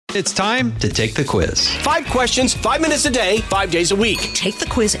It's time to take the quiz. 5 questions, 5 minutes a day, 5 days a week. Take the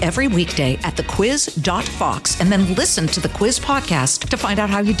quiz every weekday at thequiz.fox and then listen to the quiz podcast to find out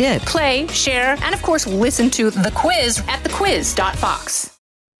how you did. Play, share, and of course, listen to The Quiz at thequiz.fox.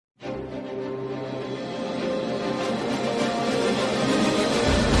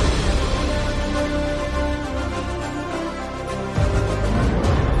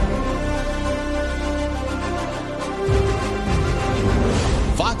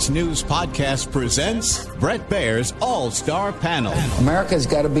 Fox News Podcast presents Bret Baier's All-Star Panel. America's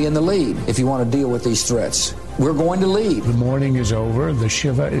got to be in the lead if you want to deal with these threats. We're going to lead. The mourning is over. The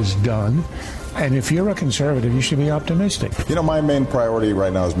Shiva is done. And if you're a conservative, you should be optimistic. You know, my main priority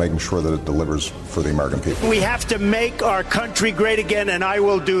right now is making sure that it delivers for the American people. We have to make our country great again, and I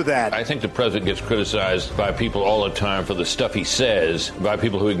will do that. I think the president gets criticized by people all the time for the stuff he says, by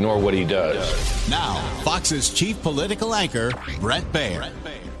people who ignore what he does. Now, Fox's chief political anchor, Bret Baier.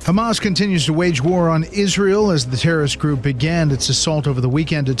 Hamas continues to wage war on Israel as the terrorist group began its assault over the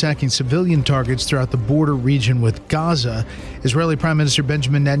weekend, attacking civilian targets throughout the border region with Gaza. Israeli Prime Minister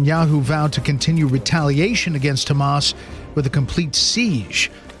Benjamin Netanyahu vowed to continue retaliation against Hamas with a complete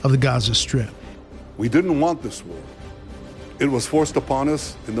siege of the Gaza Strip. We didn't want this war. It was forced upon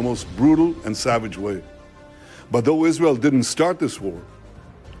us in the most brutal and savage way. But though Israel didn't start this war,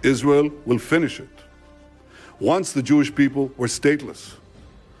 Israel will finish it. Once the Jewish people were stateless.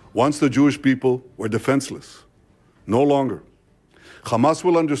 Once the Jewish people were defenseless. No longer. Hamas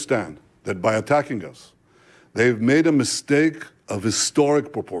will understand that by attacking us, they've made a mistake of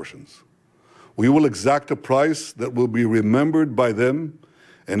historic proportions. We will exact a price that will be remembered by them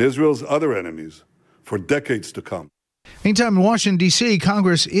and Israel's other enemies for decades to come. Meantime, in Washington, D.C.,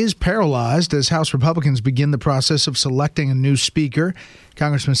 Congress is paralyzed as House Republicans begin the process of selecting a new speaker.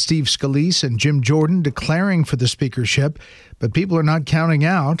 Congressman Steve Scalise and Jim Jordan declaring for the speakership, but people are not counting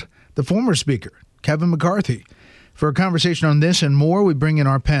out the former speaker, Kevin McCarthy. For a conversation on this and more, we bring in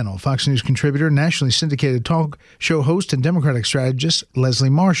our panel, Fox News contributor, nationally syndicated talk show host, and Democratic strategist Leslie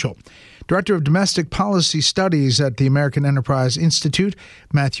Marshall. Director of Domestic Policy Studies at the American Enterprise Institute,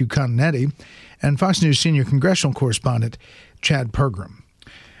 Matthew Continetti, and Fox News senior congressional correspondent, Chad Pergram.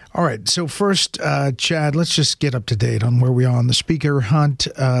 All right, so first, Chad, let's just get up to date on where we are on the speaker hunt.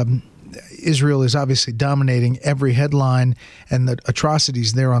 Israel is obviously dominating every headline and the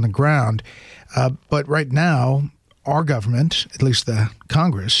atrocities there on the ground. But right now, our government, at least the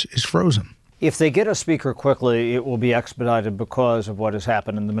Congress, is frozen. If they get a speaker quickly, it will be expedited because of what has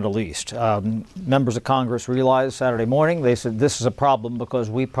happened in the Middle East. Members of Congress realized Saturday morning, they said this is a problem because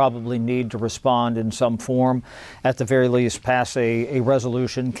we probably need to respond in some form, at the very least pass a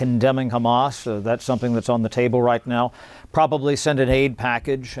resolution condemning Hamas. That's something that's on the table right now. Probably send an aid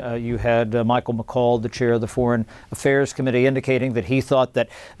package. You had Michael McCaul, the chair of the Foreign Affairs Committee, indicating that he thought that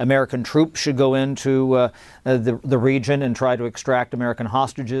American troops should go into the region and try to extract American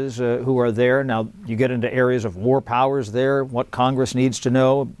hostages who are there. Now, you get into areas of war powers there, what Congress needs to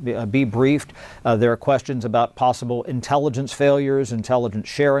know, be briefed. There are questions about possible intelligence failures, intelligence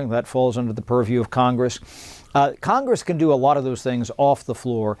sharing. That falls under the purview of Congress. Congress can do a lot of those things off the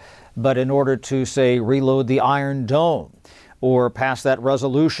floor, but in order to, say, reload the Iron Dome or pass that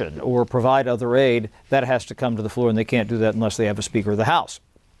resolution or provide other aid, that has to come to the floor, and they can't do that unless they have a Speaker of the House.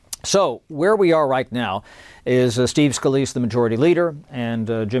 So where we are right now is Steve Scalise, the majority leader, and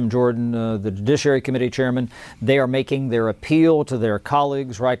Jim Jordan, the Judiciary Committee chairman. They are making their appeal to their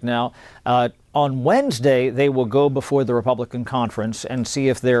colleagues right now. On Wednesday, they will go before the Republican conference and see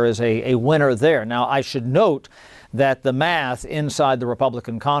if there is a winner there. Now, I should note that the math inside the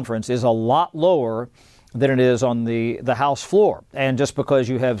Republican conference is a lot lower than it is on the House floor. And just because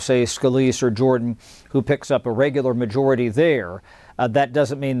you have, say, Scalise or Jordan who picks up a regular majority there, that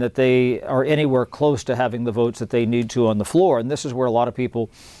doesn't mean that they are anywhere close to having the votes that they need to on the floor. And this is where a lot of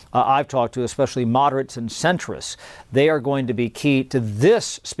people I've talked to, especially moderates and centrists, they are going to be key to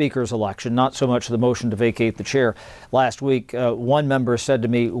this speaker's election, not so much the motion to vacate the chair. Last week, one member said to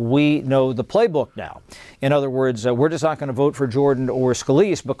me, we know the playbook now. In other words, we're just not going to vote for Jordan or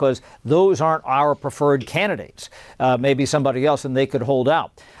Scalise because those aren't our preferred candidates. Maybe somebody else, and they could hold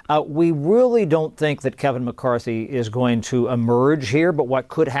out. We really don't think that Kevin McCarthy is going to emerge here, but what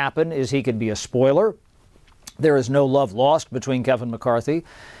could happen is he could be a spoiler. There is no love lost between Kevin McCarthy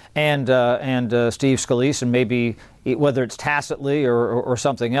and Steve Scalise, and maybe whether it's tacitly or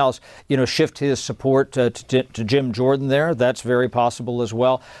something else, shift his support to Jim Jordan there. That's very possible as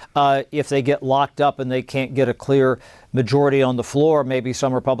well. If they get locked up and they can't get a clear majority on the floor, maybe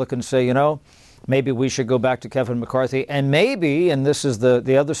some Republicans say, maybe we should go back to Kevin McCarthy, and maybe, and this is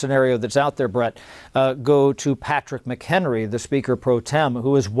the other scenario that's out there, Brett, go to Patrick McHenry, the Speaker pro tem,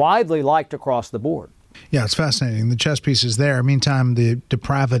 who is widely liked across the board. Yeah, it's fascinating. The chess piece is there. Meantime, the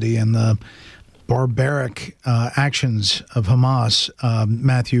depravity and the barbaric actions of Hamas,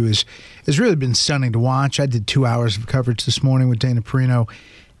 Matthew, has really been stunning to watch. I did 2 hours of coverage this morning with Dana Perino,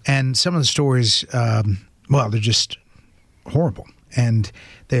 and some of the stories, they're just horrible. And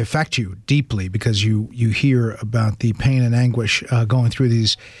they affect you deeply because you hear about the pain and anguish going through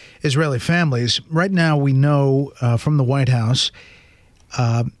these Israeli families. Right now, we know from the White House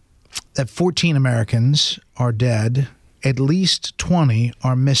that 14 Americans are dead. At least 20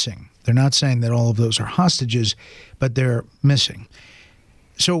 are missing. They're not saying that all of those are hostages, but they're missing.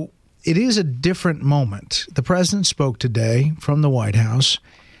 So it is a different moment. The president spoke today from the White House.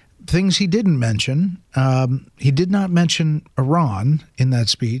 Things he didn't mention. He did not mention Iran in that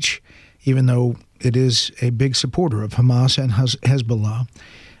speech, even though it is a big supporter of Hamas and Hezbollah,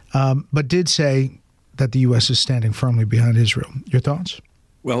 but did say that the U.S. is standing firmly behind Israel. Your thoughts?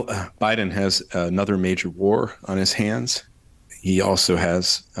 Well, Biden has another major war on his hands. He also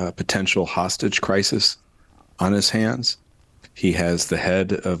has a potential hostage crisis on his hands. He has the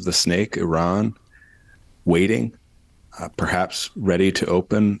head of the snake, Iran, waiting, perhaps ready to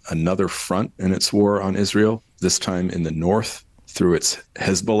open another front in its war on Israel, this time in the north through its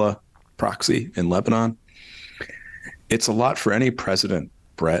Hezbollah proxy in Lebanon. It's a lot for any president,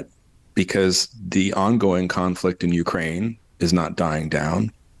 Brett, because the ongoing conflict in Ukraine is not dying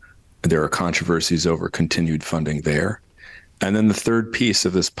down. There are controversies over continued funding there. And then the third piece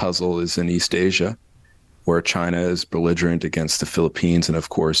of this puzzle is in East Asia, where China is belligerent against the Philippines and, of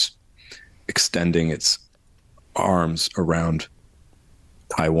course, extending its arms around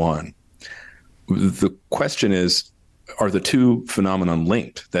Taiwan. The question is, are the two phenomena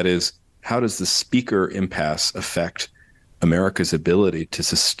linked? That is, how does the speaker impasse affect America's ability to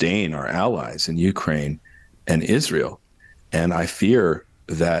sustain our allies in Ukraine and Israel? And I fear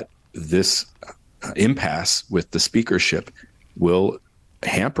that this impasse with the speakership will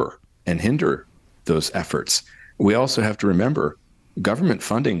hamper and hinder those efforts. We also have to remember government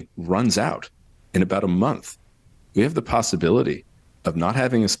funding runs out in about a month. We have the possibility of not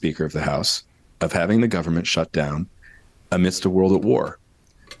having a Speaker of the House, of having the government shut down amidst a world at war.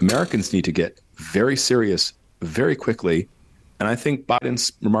 Americans need to get very serious very quickly. And I think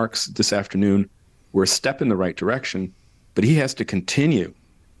Biden's remarks this afternoon were a step in the right direction, but he has to continue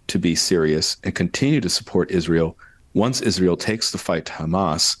to be serious and continue to support Israel once Israel takes the fight to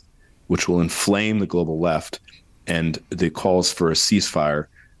Hamas, which will inflame the global left, and the calls for a ceasefire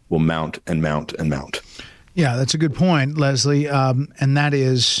will mount and mount and mount. Yeah, that's a good point, Leslie. And that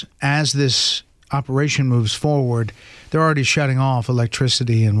is, as this operation moves forward, they're already shutting off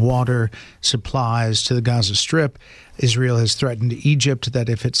electricity and water supplies to the Gaza Strip. Israel has threatened Egypt that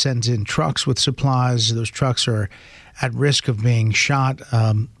if it sends in trucks with supplies, those trucks are at risk of being shot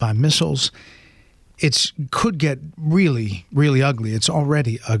by missiles. It could get really, really ugly. It's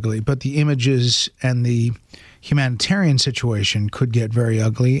already ugly, but the images and the humanitarian situation could get very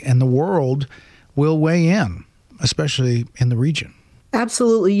ugly, and the world will weigh in, especially in the region.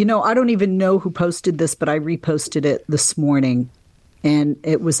 Absolutely. You know, I don't even know who posted this, but I reposted it this morning. And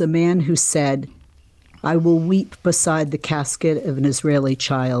it was a man who said, "I will weep beside the casket of an Israeli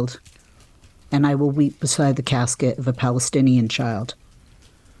child, and I will weep beside the casket of a Palestinian child."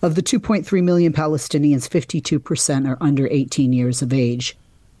 Of the 2.3 million Palestinians, 52% are under 18 years of age.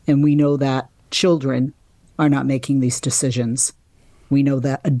 And we know that children are not making these decisions. We know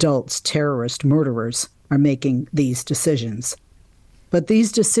that adults, terrorists, murderers are making these decisions. But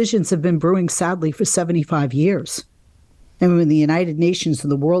these decisions have been brewing, sadly, for 75 years. And when the United Nations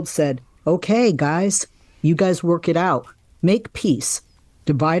and the world said, okay, guys, you guys work it out, make peace,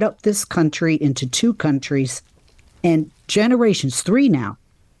 divide up this country into two countries, and generations, 3 now,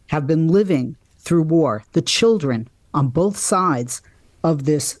 have been living through war. The children on both sides of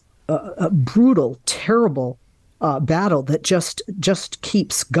this brutal, terrible battle that just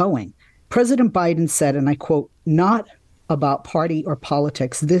keeps going. President Biden said, and I quote, "Not about party or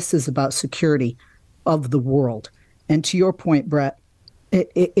politics. This is about security of the world." And to your point, Brett,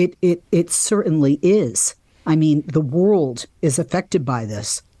 it certainly is. I mean, the world is affected by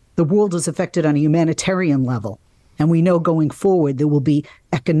this. The world is affected on a humanitarian level. And we know going forward there will be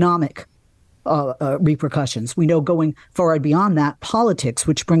economic repercussions. We know going forward beyond that, politics,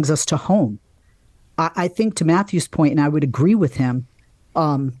 which brings us to home. I think to Matthew's point, and I would agree with him,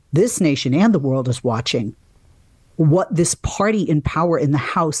 this nation and the world is watching what this party in power in the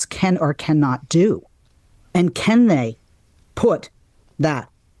House can or cannot do. And can they put that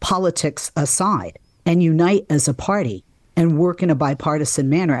politics aside and unite as a party and work in a bipartisan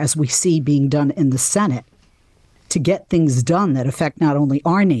manner, as we see being done in the Senate, to get things done that affect not only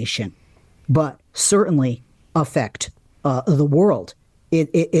our nation, but certainly affect the world.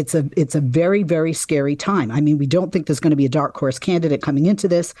 It's a very, very scary time. I mean, we don't think there's going to be a dark horse candidate coming into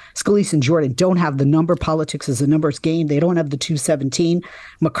this. Scalise and Jordan don't have the number. Politics is a numbers game. They don't have the 217.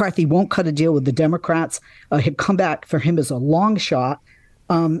 McCarthy won't cut a deal with the Democrats. He'd come back for him as a long shot.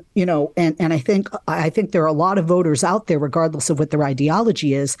 And I think there are a lot of voters out there, regardless of what their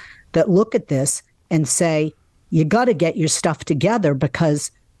ideology is, that look at this and say, you got to get your stuff together,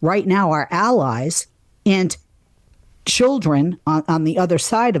 because right now our allies and children on the other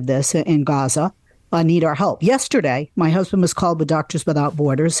side of this in Gaza need our help. Yesterday, my husband was called with Doctors Without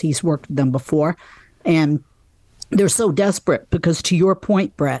Borders. He's worked with them before. And they're so desperate because, to your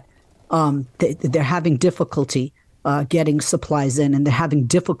point, Brett, they're having difficulty getting supplies in, and they're having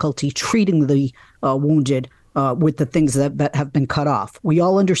difficulty treating the wounded with the things that have been cut off. We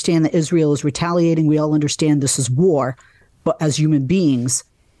all understand that Israel is retaliating. We all understand this is war. But as human beings,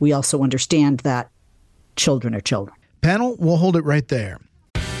 we also understand that children are children. Panel, we'll hold it right there.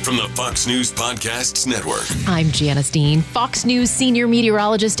 From the Fox News Podcasts Network. I'm Janice Dean, Fox News senior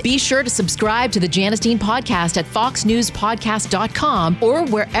meteorologist. Be sure to subscribe to the Janice Dean podcast at foxnewspodcast.com or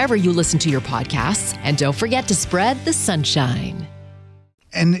wherever you listen to your podcasts. And don't forget to spread the sunshine.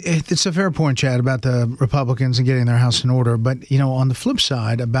 And it's a fair point, Chad, about the Republicans and getting their house in order. But, on the flip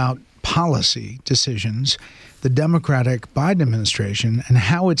side, about policy decisions, the Democratic Biden administration and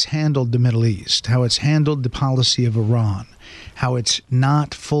how it's handled the Middle East, how it's handled the policy of Iran, how it's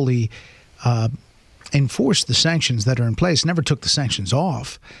not fully enforced the sanctions that are in place, never took the sanctions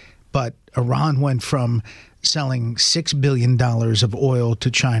off. But Iran went from selling $6 billion of oil to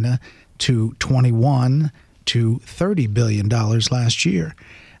China to 21 to $30 billion last year.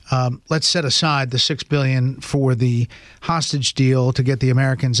 Let's set aside the $6 billion for the hostage deal to get the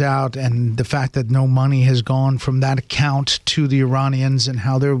Americans out, and the fact that no money has gone from that account to the Iranians and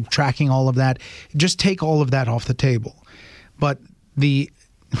how they're tracking all of that. Just take all of that off the table. But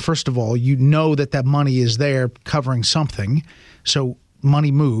first of all, that money is there covering something, so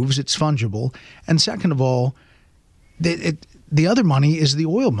money moves, it's fungible. And second of all, the other money is the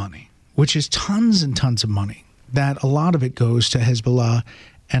oil money, which is tons and tons of money, that a lot of it goes to Hezbollah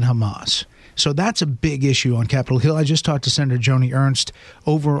and Hamas. So that's a big issue on Capitol Hill. I just talked to Senator Joni Ernst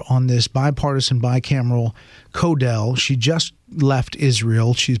over on this bipartisan, bicameral CODEL. She just left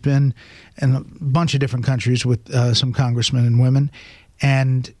Israel. She's been in a bunch of different countries with some congressmen and women.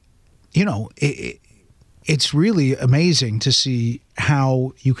 And, it's really amazing to see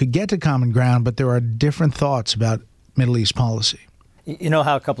how you could get to common ground, but there are different thoughts about Middle East policy. You know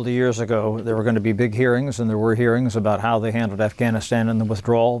how a couple of years ago there were going to be big hearings, and there were hearings about how they handled Afghanistan and the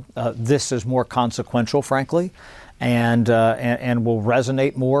withdrawal. This is more consequential, frankly, and will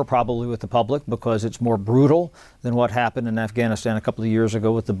resonate more probably with the public because it's more brutal than what happened in Afghanistan a couple of years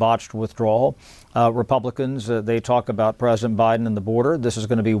ago with the botched withdrawal. Republicans, they talk about President Biden and the border. This is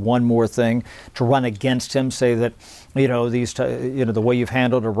going to be one more thing to run against him, say that, the way you've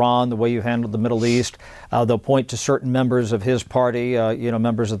handled Iran, the way you handled the Middle East. They'll point to certain members of his party,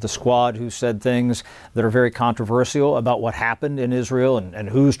 members of the squad who said things that are very controversial about what happened in Israel and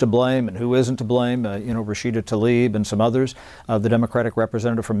who's to blame and who isn't to blame. Rashida Tlaib and some others, the Democratic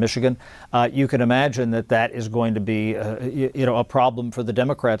representative from Michigan. You can imagine that is going to be, a problem for the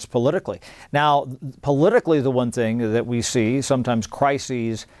Democrats politically. Now, politically, the one thing that we see, sometimes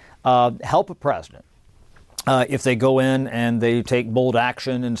crises help a president. If they go in and they take bold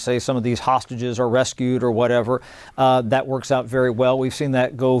action and say some of these hostages are rescued or whatever, that works out very well. We've seen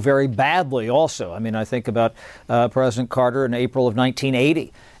that go very badly also. I mean, I think about President Carter in April of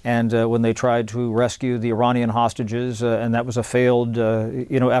 1980. And when they tried to rescue the Iranian hostages, and that was a failed,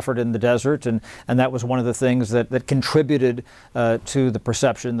 effort in the desert, and that was one of the things that contributed to the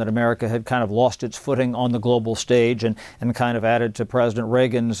perception that America had kind of lost its footing on the global stage, and kind of added to President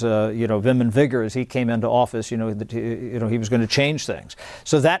Reagan's, vim and vigor as he came into office. He was going to change things.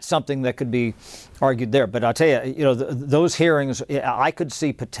 So that's something that could be argued there. But I'll tell you, those hearings, I could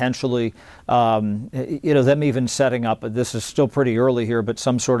see potentially, them even setting up. This is still pretty early here, but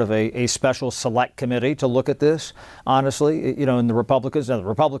some sort of a special select committee to look at this, honestly, and the Republicans. Now, the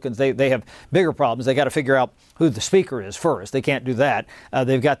Republicans, they have bigger problems. They got to figure out who the speaker is first. They can't do that.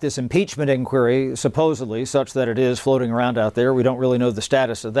 They've got this impeachment inquiry, supposedly, such that it is floating around out there. We don't really know the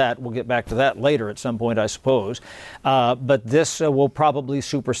status of that. We'll get back to that later at some point, I suppose. But this will probably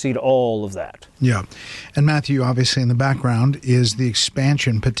supersede all of that. Yeah. And Matthew, obviously in the background is the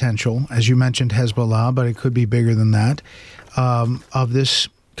expansion potential, as you mentioned, Hezbollah, but it could be bigger than that, of this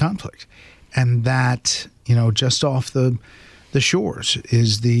conflict. And that, just off the shores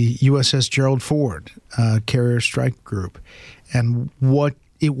is the USS Gerald Ford carrier strike group, and what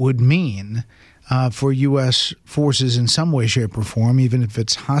it would mean for U.S. forces in some way, shape, or form, even if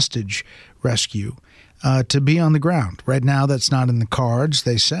it's hostage rescue, to be on the ground. Right now, that's not in the cards,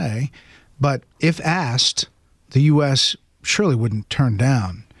 they say. But if asked, the U.S. surely wouldn't turn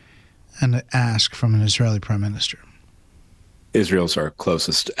down an ask from an Israeli prime minister. Israel's our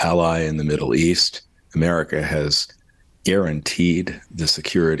closest ally in the Middle East. America has guaranteed the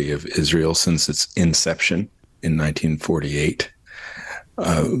security of Israel since its inception in 1948.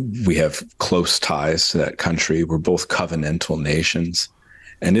 We have close ties to that country. We're both covenantal nations.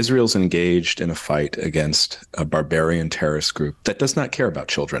 And Israel's engaged in a fight against a barbarian terrorist group that does not care about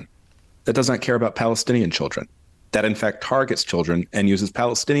children, that does not care about Palestinian children, that in fact targets children and uses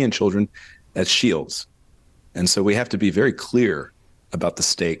Palestinian children as shields. And so we have to be very clear about the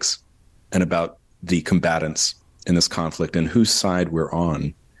stakes and about the combatants in this conflict and whose side we're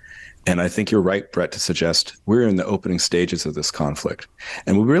on. And I think you're right, Brett, to suggest we're in the opening stages of this conflict.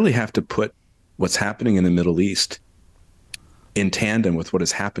 And we really have to put what's happening in the Middle East in tandem with what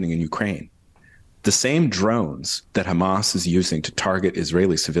is happening in Ukraine. The same drones that Hamas is using to target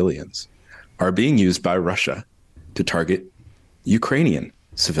Israeli civilians are being used by Russia to target Ukrainian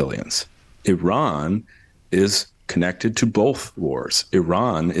civilians. Iran is connected to both wars.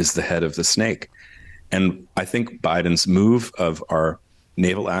 Iran is the head of the snake. And I think Biden's move of our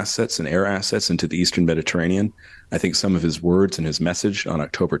naval assets and air assets into the Eastern Mediterranean, I think some of his words and his message on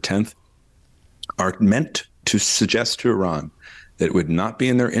October 10th are meant to suggest to Iran that it would not be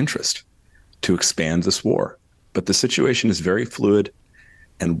in their interest to expand this war. But the situation is very fluid,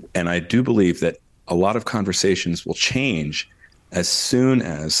 and I do believe that a lot of conversations will change as soon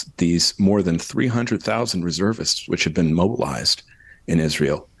as these more than 300,000 reservists, which have been mobilized in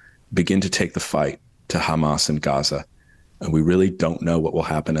Israel, begin to take the fight to Hamas in Gaza. And we really don't know what will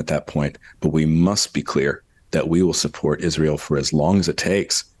happen at that point, but we must be clear that we will support Israel for as long as it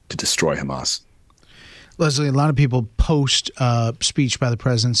takes to destroy Hamas. Leslie, a lot of people post speech by the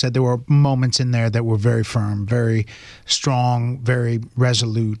president said there were moments in there that were very firm, very strong, very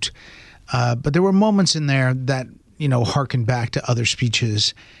resolute. But there were moments in there that, harken back to other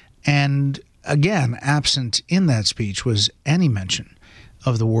speeches. And again, absent in that speech was any mention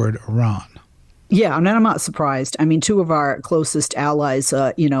of the word Iran. Yeah, and I'm not surprised. I mean, two of our closest allies,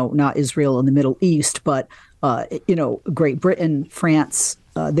 not Israel in the Middle East, but, Great Britain, France,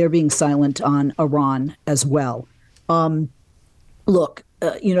 they're being silent on Iran as well. Look,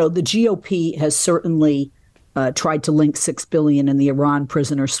 the GOP has certainly tried to link $6 billion in the Iran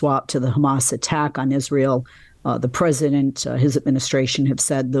prisoner swap to the Hamas attack on Israel. The president, his administration have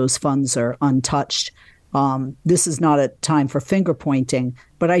said those funds are untouched. This is not a time for finger pointing,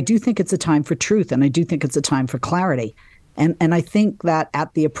 but I do think it's a time for truth, and I do think it's a time for clarity. And I think that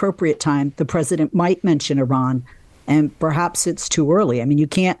at the appropriate time, the president might mention Iran, and perhaps it's too early. I mean, you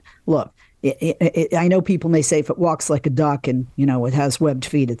can't look. I know people may say if it walks like a duck and, it has webbed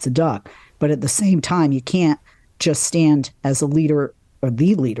feet, it's a duck. But at the same time, you can't just stand as a leader or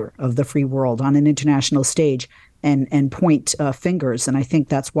the leader of the free world on an international stage and point fingers. And I think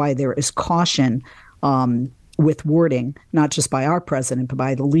that's why there is caution with wording, not just by our president, but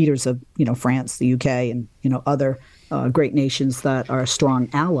by the leaders of, France, the UK, and, other great nations that are strong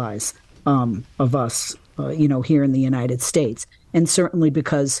allies of us, here in the United States. And certainly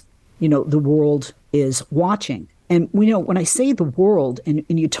because, the world is watching. And, when I say the world and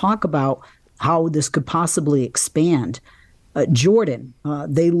you talk about how this could possibly expand, Jordan,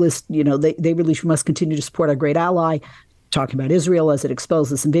 they list, they release, we must continue to support our great ally, talking about Israel as it expels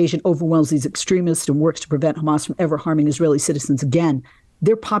this invasion, overwhelms these extremists, and works to prevent Hamas from ever harming Israeli citizens again.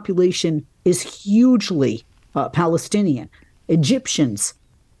 Their population is hugely Palestinian. Egyptians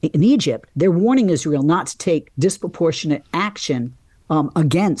in Egypt, they're warning Israel not to take disproportionate action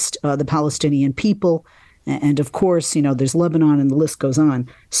against the Palestinian people. And of course, there's Lebanon and the list goes on.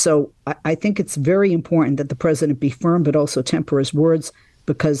 So I think it's very important that the president be firm, but also temper his words,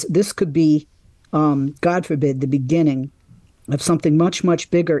 because this could be, God forbid, the beginning of something much, much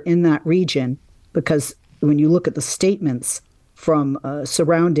bigger in that region. Because when you look at the statements from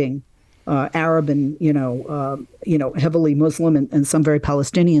surrounding Arab and, heavily Muslim and some very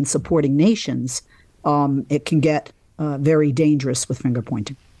Palestinian supporting nations, it can get very dangerous with finger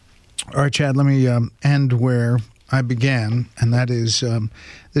pointing. All right, Chad, let me end where I began, and that is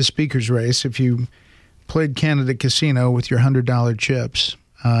this speaker's race. If you played Candidate Casino with your $100 chips,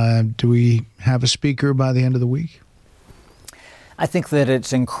 do we have a speaker by the end of the week? I think that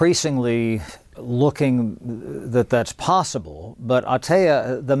it's increasingly looking that that's possible, but I'll tell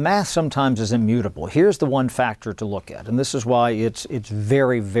you, the math sometimes is immutable. Here's the one factor to look at, and this is why it's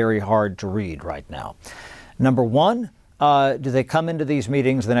very, very hard to read right now. Number one, do they come into these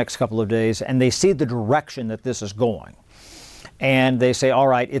meetings the next couple of days and they see the direction that this is going? And they say, all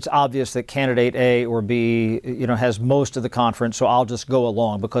right, it's obvious that candidate A or B, has most of the conference, so I'll just go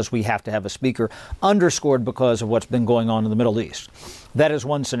along because we have to have a speaker, underscored because of what's been going on in the Middle East. That is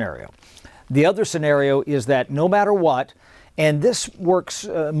one scenario. The other scenario is that no matter what, and this works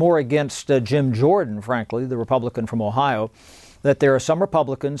more against Jim Jordan, frankly, the Republican from Ohio, that there are some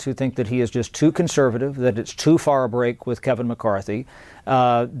Republicans who think that he is just too conservative, that it's too far a break with Kevin McCarthy,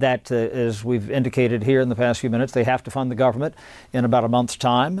 that, as we've indicated here in the past few minutes, they have to fund the government in about a month's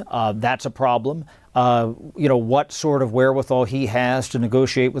time. That's a problem. What sort of wherewithal he has to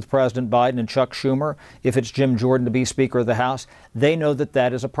negotiate with President Biden and Chuck Schumer, if it's Jim Jordan to be Speaker of the House, they know that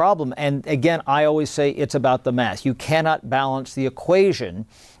that is a problem. And again, I always say it's about the math. You cannot balance the equation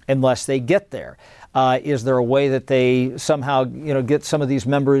unless they get there. Is there a way that they somehow, get some of these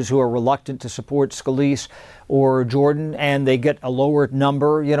members who are reluctant to support Scalise or Jordan, and they get a lower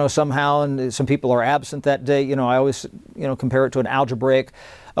number, somehow, and some people are absent that day? I always, compare it to an algebraic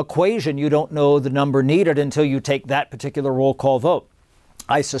equation. You don't know the number needed until you take that particular roll call vote.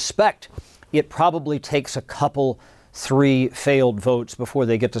 I suspect it probably takes a couple, 3 failed votes before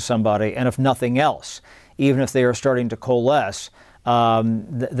they get to somebody, and if nothing else, even if they are starting to coalesce,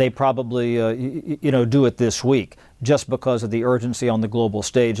 they probably, do it this week just because of the urgency on the global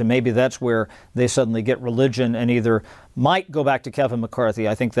stage. And maybe that's where they suddenly get religion and either might go back to Kevin McCarthy.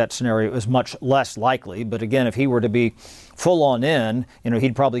 I think that scenario is much less likely. But again, if he were to be full on in,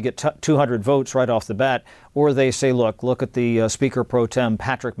 he'd probably get 200 votes right off the bat. Or they say, look at the Speaker Pro Tem,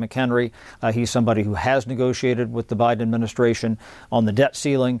 Patrick McHenry. He's somebody who has negotiated with the Biden administration on the debt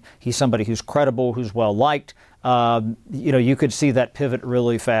ceiling. He's somebody who's credible, who's well liked. You could see that pivot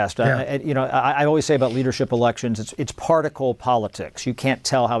really fast. Yeah. I always say about leadership elections, it's particle politics. You can't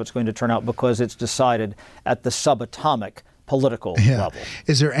tell how it's going to turn out because it's decided at the subatomic political level.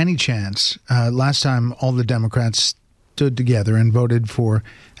 Is there any chance, last time all the Democrats stood together and voted for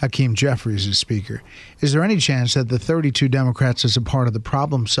Hakeem Jeffries as Speaker, is there any chance that the 32 Democrats as a part of the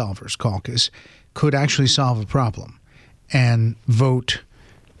Problem Solvers Caucus could actually solve a problem and vote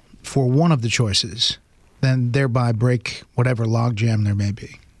for one of the choices, then thereby break whatever logjam there may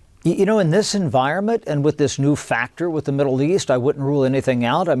be? In this environment and with this new factor with the Middle East, I wouldn't rule anything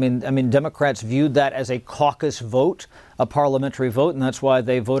out. I mean, Democrats viewed that as a caucus vote, a parliamentary vote, and that's why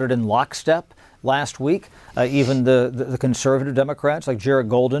they voted in lockstep last week. Even the conservative Democrats like Jared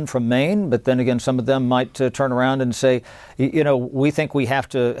Golden from Maine, but then again, some of them might turn around and say, we think we have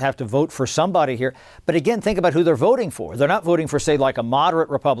to vote for somebody here. But again, think about who they're voting for. They're not voting for, say, like a moderate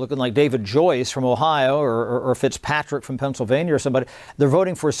Republican like David Joyce from Ohio or Fitzpatrick from Pennsylvania or somebody. They're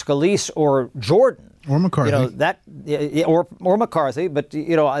voting for Scalise or Jordan. Or McCarthy. Or McCarthy. But,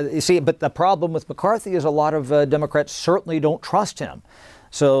 you see, but the problem with McCarthy is a lot of Democrats certainly don't trust him.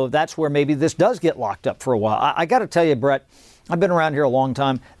 So that's where maybe this does get locked up for a while. I got to tell you, Brett, I've been around here a long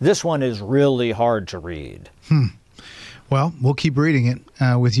time. This one is really hard to read. Well, we'll keep reading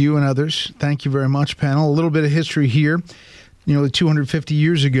it with you and others. Thank you very much, panel. A little bit of history here. Nearly 250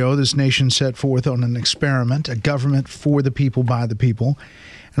 years ago, this nation set forth on an experiment, a government for the people, by the people.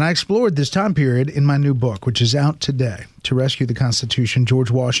 And I explored this time period in my new book, which is out today, To Rescue the Constitution,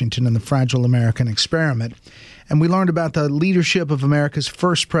 George Washington and the Fragile American Experiment. And we learned about the leadership of America's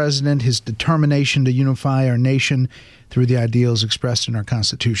first president, his determination to unify our nation through the ideals expressed in our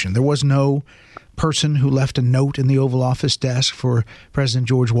Constitution. There was no person who left a note in the Oval Office desk for President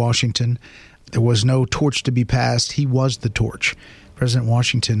George Washington. There was no torch to be passed. He was the torch. President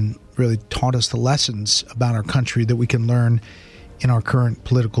Washington really taught us the lessons about our country that we can learn in our current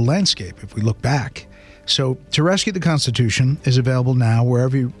political landscape if we look back. So To Rescue the Constitution is available now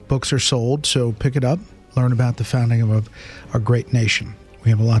wherever your books are sold. So pick it up, learn about the founding of our great nation.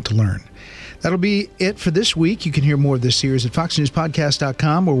 We have a lot to learn. That'll be it for this week. You can hear more of this series at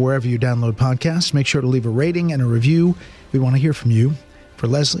foxnewspodcast.com or wherever you download podcasts. Make sure to leave a rating and a review. We want to hear from you. For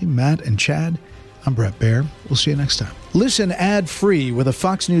Leslie, Matt, and Chad, I'm Brett Baer. We'll see you next time. Listen ad-free with a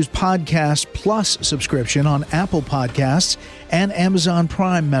Fox News Podcast Plus subscription on Apple Podcasts, and Amazon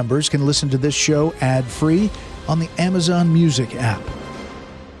Prime members can listen to this show ad-free on the Amazon Music app.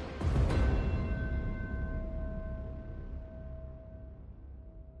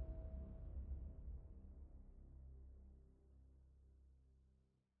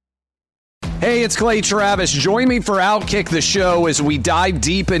 Hey, it's Clay Travis. Join me for Outkick the Show as we dive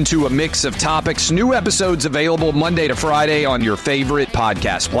deep into a mix of topics. New episodes available Monday to Friday on your favorite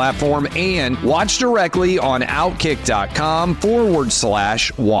podcast platform, and watch directly on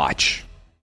Outkick.com/watch.